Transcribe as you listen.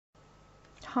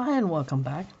Hi and welcome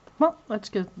back. Well, let's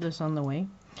get this on the way.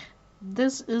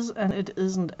 This is, and it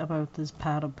isn't about this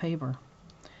pad of paper.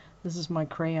 This is my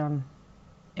crayon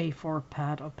A4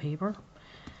 pad of paper.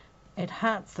 It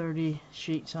had 30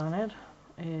 sheets on it.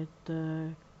 It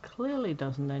clearly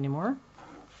doesn't anymore.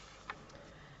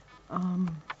 And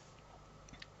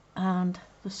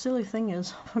the silly thing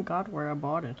is, I forgot where I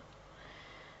bought it.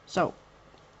 So,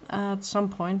 at some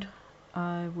point,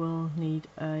 I will need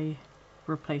a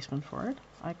replacement for it.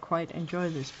 I quite enjoy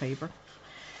this paper,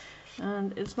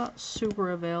 and it's not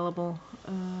super available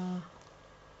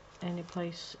any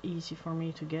place easy for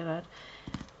me to get at,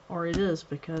 or it is,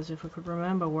 because if I could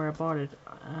remember where I bought it,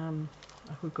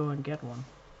 I could go and get one.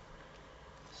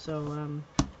 So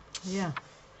yeah,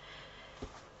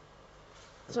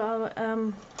 so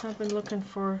I've been looking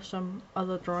for some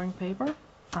other drawing paper,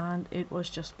 and it was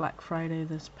just Black Friday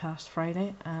this past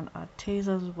Friday, and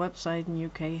Arteza's website in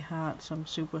UK had some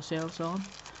super sales on.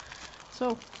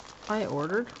 So I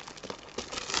ordered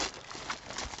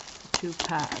 2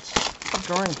 pads of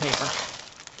drawing paper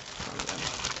from them,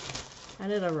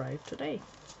 and it arrived today.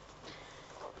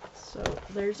 So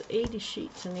there's 80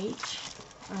 sheets in each.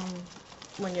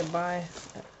 When you buy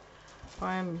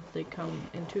them, they come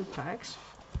in 2 packs.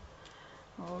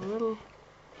 A little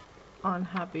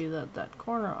unhappy that that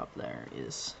corner up there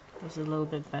is a little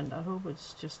bit bent. I hope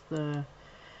it's just the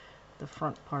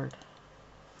front part,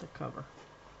 the cover,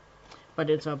 but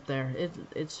it's up there.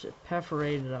 It's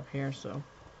perforated up here, so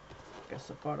I guess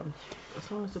the bottom,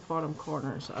 as long as the bottom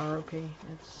corners are okay,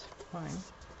 it's fine.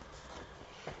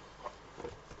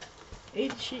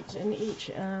 8 sheets in each,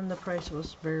 and the price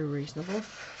was very reasonable.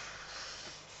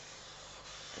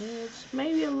 It's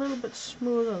maybe a little bit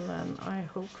smoother than I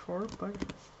hoped for, but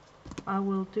I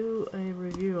will do a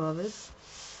review of it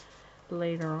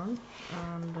later on,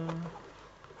 and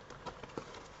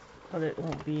but it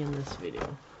won't be in this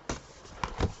video.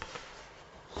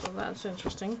 So that's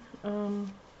interesting.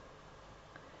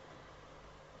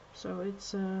 So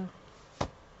it's a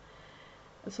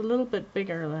little bit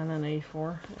bigger than an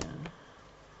A4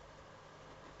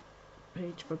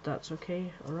 page, but that's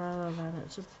okay. Rather than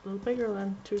it's a little bigger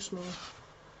than too small.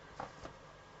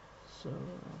 So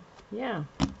yeah.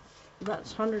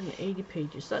 That's 180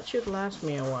 pages. That should last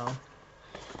me a while.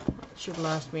 That should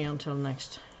last me until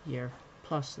next year,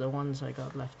 plus the ones I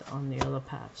got left on the other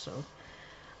pad. So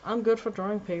I'm good for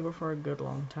drawing paper for a good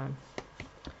long time.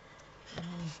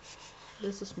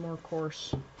 This is more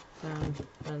coarse than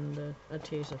the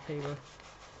Arteza paper.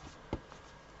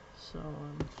 So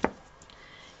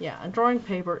yeah, and drawing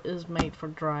paper is made for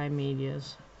dry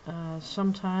medias.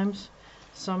 Sometimes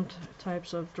some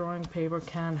types of drawing paper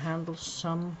can handle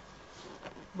some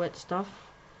wet stuff,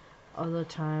 other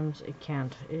times it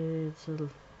can't. It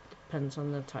depends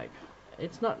on the type.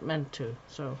 It's not meant to,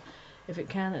 so if it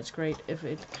can, it's great. If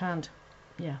it can't,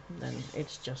 yeah, then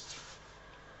it's just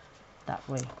that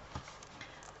way.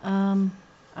 And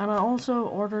I also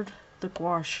ordered the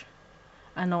gouache.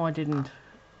 I know I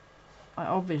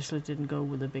obviously didn't go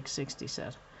with the big 60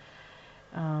 set.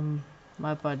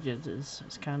 My budget is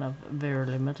kind of very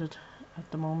limited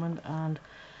at the moment, and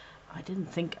I didn't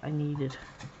think I needed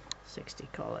 60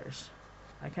 colors.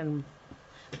 I can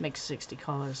mix 60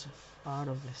 colors out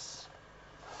of this.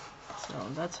 So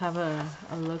let's have a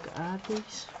look at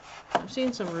these. I've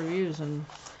seen some reviews and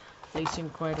they seem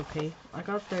quite okay. I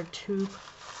got their tube,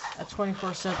 a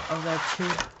 24 set of their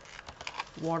tube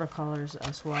watercolors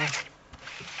as well.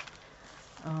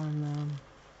 And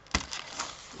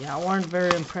yeah, I wasn't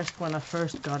very impressed when I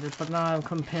first got it, but now I've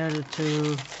compared it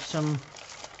to some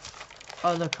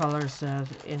other colors that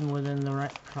within the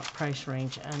right price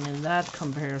range, and in that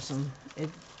comparison,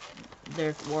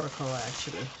 their watercolor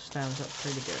actually stands up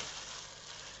pretty good.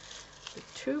 The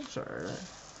tubes are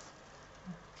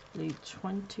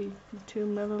 22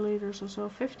 milliliters or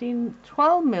so,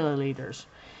 12 milliliters.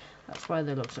 That's why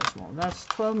they look so small. That's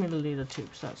 12 milliliter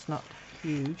tubes. That's not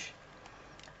huge,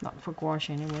 not for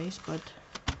gouache anyways, but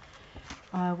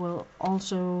I will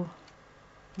also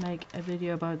make a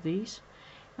video about these.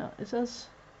 Now it says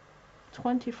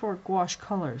 24 gouache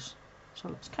colors, so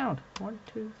let's count. 1,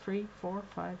 2, 3, 4,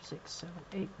 5, 6, 7,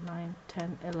 8, 9,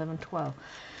 10, 11, 12.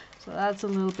 So that's a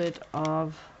little bit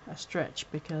of a stretch,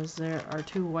 because there are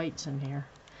 2 whites in here,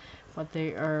 but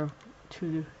they are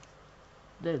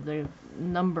the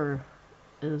number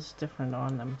is different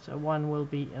on them. So one will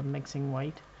be a mixing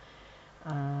white,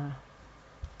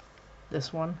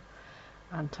 this one,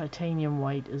 and titanium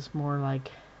white is more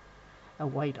like a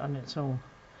white on its own.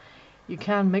 You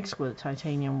can mix with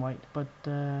titanium white, but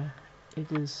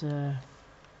it is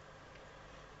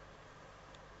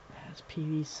it's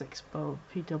PV6 both,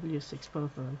 PW6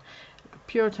 both of them.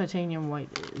 Pure titanium white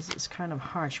is kind of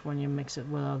harsh when you mix it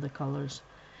with other colors.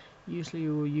 Usually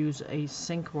you will use a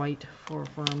zinc white for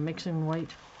mixing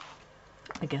white.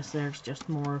 I guess there's just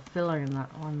more filler in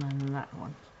that one than in that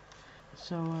one.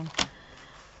 So,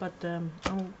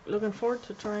 I'm looking forward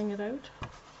to trying it out.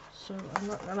 So I'm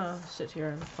not gonna sit here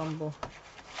and fumble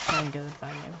try and get it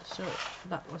back in. So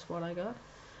that was what I got.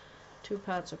 2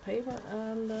 pads of paper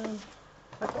and a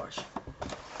gouache.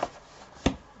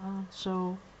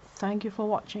 So thank you for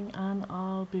watching, and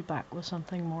I'll be back with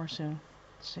something more soon.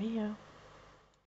 See ya.